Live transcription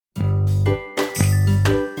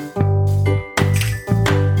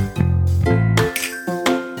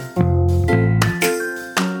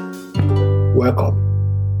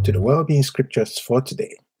wellbeing scriptures for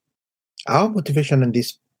today. Our motivation in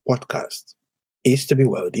this podcast is to be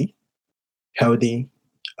wealthy, healthy,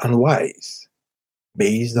 and wise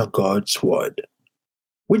based on God's word,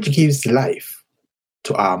 which gives life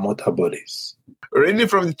to our mortal bodies. Reading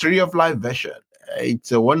from the Tree of Life version,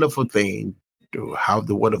 it's a wonderful thing to have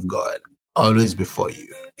the word of God always before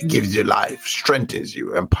you. It gives you life, strengthens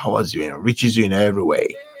you, empowers you, enriches you in every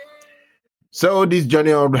way. So this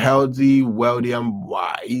journey of healthy, wealthy, and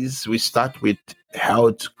wise, we start with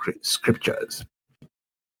health scriptures.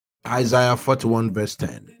 Isaiah 41 verse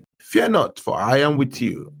 10. Fear not, for I am with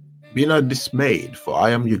you. Be not dismayed, for I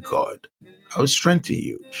am your God. I will strengthen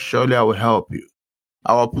you. Surely I will help you.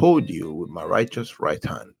 I will uphold you with my righteous right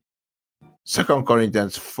hand. 2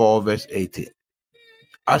 Corinthians 4 verse 18.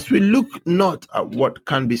 As we look not at what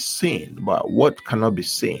can be seen, but what cannot be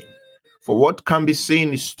seen. For what can be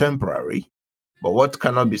seen is temporary, but what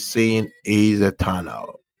cannot be seen is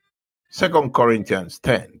eternal. 2 Corinthians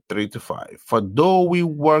 10, 3-5. For though we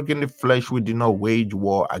work in the flesh, we do not wage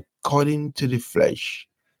war according to the flesh.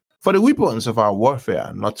 For the weapons of our warfare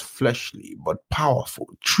are not fleshly, but powerful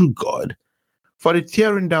through God. For the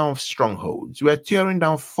tearing down of strongholds, we are tearing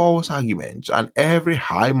down false arguments and every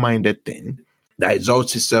high-minded thing that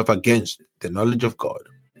exalts itself against the knowledge of God.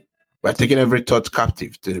 We are taking every thought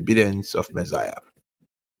captive to the obedience of Messiah.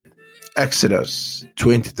 Exodus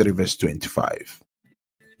 23 verse 25.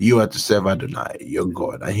 You are to serve Adonai, your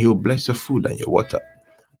God, and he will bless your food and your water.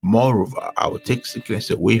 Moreover, I will take sickness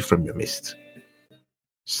away from your midst.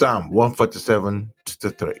 Psalm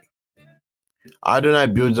 147-3. Adonai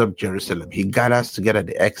builds up Jerusalem. He gathers together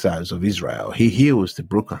the exiles of Israel. He heals the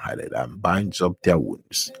brokenhearted and binds up their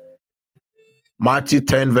wounds. Matthew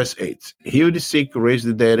 10 verse 8. Heal the sick, raise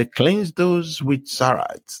the dead, cleanse those with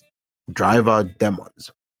sarats, drive out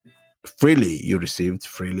demons. Freely you received,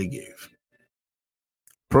 freely give.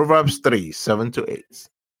 Proverbs 3, 7-8.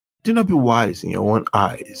 Do not be wise in your own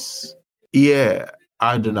eyes. Hear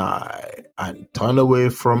Adonai and turn away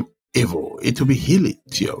from evil. It will be healing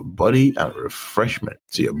to your body and refreshment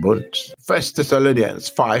to your bones. 1 Thessalonians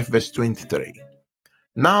 5 verse 23.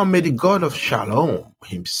 Now may the God of Shalom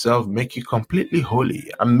himself make you completely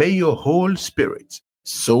holy, and may your whole spirit,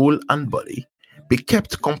 soul, and body be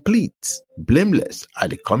kept complete, blameless at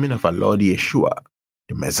the coming of our Lord Yeshua,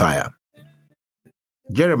 the Messiah.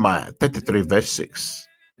 Jeremiah 33 verse 6.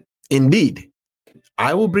 Indeed,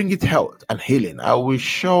 I will bring it health and healing. I will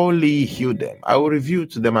surely heal them. I will reveal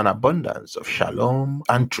to them an abundance of shalom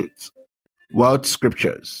and truth. World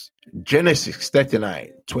Scriptures. Genesis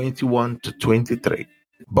 39, 21-23.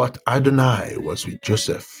 But Adonai was with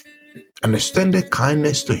Joseph and extended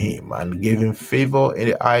kindness to him and gave him favor in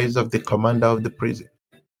the eyes of the commander of the prison.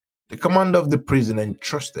 The commander of the prison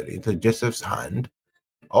entrusted into Joseph's hand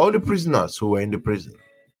all the prisoners who were in the prison,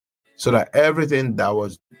 so that everything that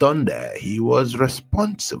was done there, he was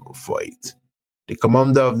responsible for it. The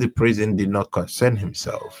commander of the prison did not concern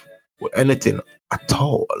himself with anything at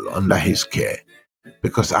all under his care,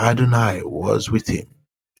 because Adonai was with him,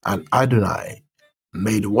 and Adonai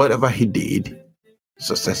made whatever he did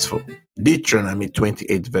successful. Deuteronomy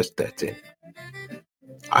 28 verse 13.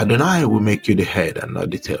 Adonai will make you the head and not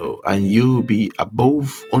the tail, and you will be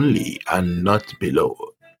above only and not below.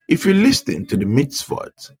 If you listen to the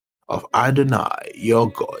mitzvot of Adonai,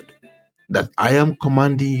 your God, that I am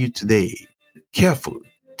commanding you today, careful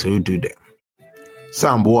to do them.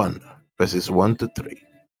 Psalm 1 verses 1-3.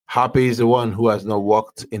 Happy is the one who has not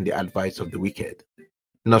walked in the advice of the wicked,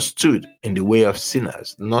 nor stood in the way of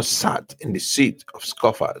sinners, nor sat in the seat of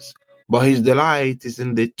scoffers. But his delight is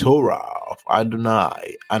in the Torah of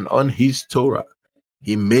Adonai, and on his Torah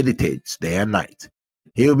he meditates day and night.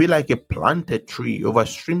 He will be like a planted tree over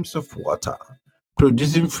streams of water,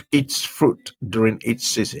 producing its fruit during its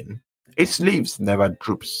season. Its leaves never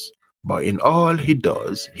droops, but in all he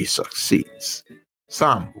does, he succeeds.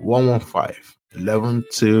 Psalm 115,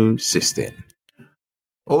 11-16.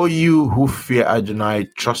 O you who fear Adonai,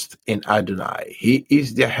 trust in Adonai. He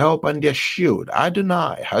is their help and their shield.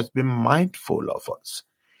 Adonai has been mindful of us.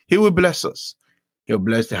 He will bless us. He will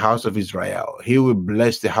bless the house of Israel. He will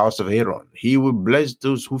bless the house of Aaron. He will bless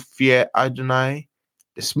those who fear Adonai,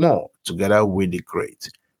 the small together with the great.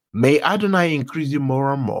 May Adonai increase you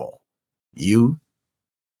more and more, you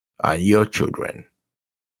and your children.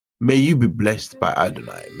 May you be blessed by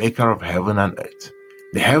Adonai, maker of heaven and earth.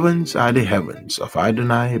 The heavens are the heavens of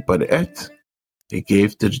Adonai, but the earth he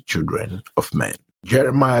gave to the children of men.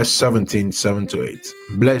 Jeremiah 17, 7-8.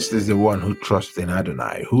 Blessed is the one who trusts in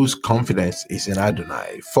Adonai, whose confidence is in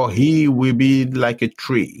Adonai, for he will be like a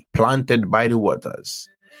tree planted by the waters,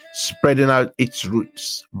 spreading out its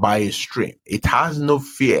roots by a stream. It has no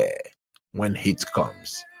fear when heat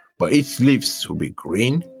comes, but its leaves will be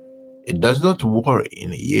green. It does not worry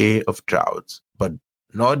in a year of drought, but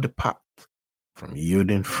nor depart from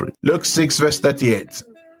yielding fruit. Luke 6 verse 38.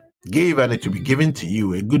 Give, and it will be given to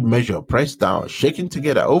you, a good measure, pressed down, shaken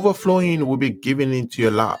together, overflowing, will be given into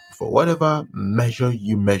your lap. For whatever measure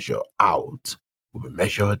you measure out will be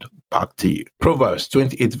measured back to you. Proverbs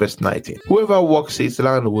 28 verse 19. Whoever walks his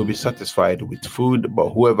land will be satisfied with food, but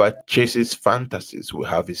whoever chases fantasies will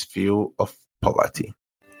have his fill of poverty.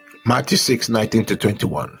 Matthew 6 19 to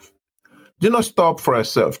 21. Do not store up for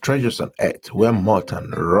yourself treasures on earth, where moth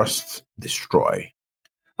and rust destroy,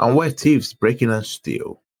 and where thieves break in and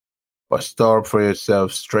steal. But store up for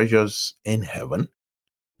yourselves treasures in heaven,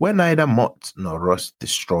 where neither moth nor rust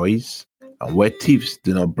destroys, and where thieves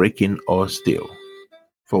do not break in or steal.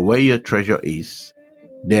 For where your treasure is,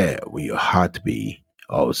 there will your heart be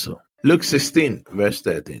also. Luke 16 verse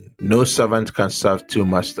 13. No servant can serve two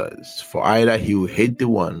masters, for either he will hate the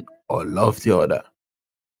one or love the other,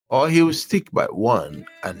 or he will stick by one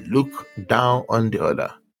and look down on the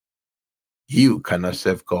other. You cannot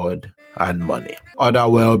serve God and money. Other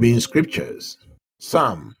well-being scriptures.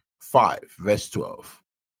 Psalm 5 verse 12.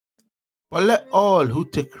 But let all who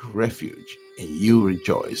take refuge in you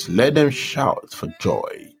rejoice. Let them shout for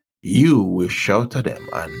joy. You will shelter them,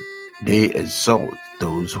 and they exalt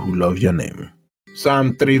those who love your name.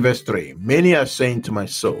 Psalm 3 verse 3. Many are saying to my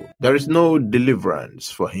soul, there is no deliverance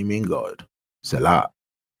for him in God. Selah.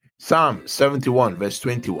 Psalm 71 verse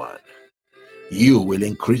 21. You will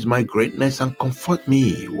increase my greatness and comfort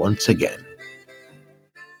me once again.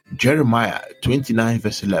 Jeremiah 29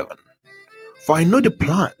 verse 11. For I know the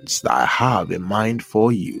plans that I have in mind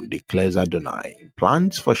for you, declares Adonai,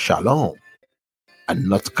 plans for shalom and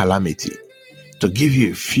not calamity, to give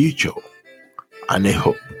you a future and a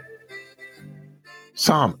hope.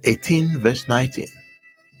 Psalm 18 verse 19.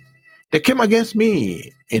 They came against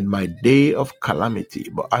me in my day of calamity,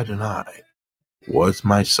 but Adonai was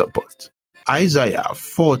my support. Isaiah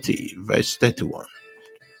 40 verse 31.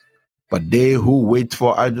 But they who wait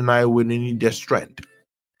for Adonai will renew their strength.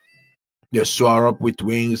 They soar up with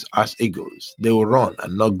wings as eagles. They will run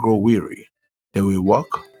and not grow weary. They will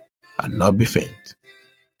walk and not be faint.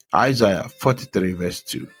 Isaiah 43 verse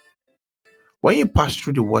 2. When you pass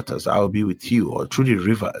through the waters, I will be with you, or through the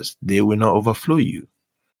rivers, they will not overflow you.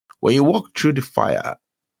 When you walk through the fire,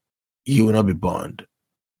 you will not be burned,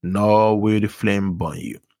 nor will the flame burn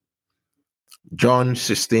you. John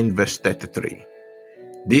 16 verse 33.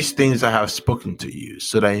 These things I have spoken to you,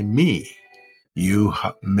 so that in me you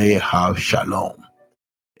may have shalom.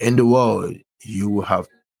 In the world you will have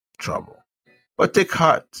trouble, but take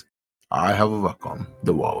heart, I have overcome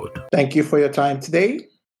the world. Thank you for your time today.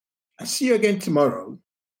 I'll see you again tomorrow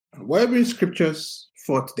on Wellbeing Scriptures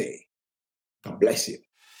for today. God bless you.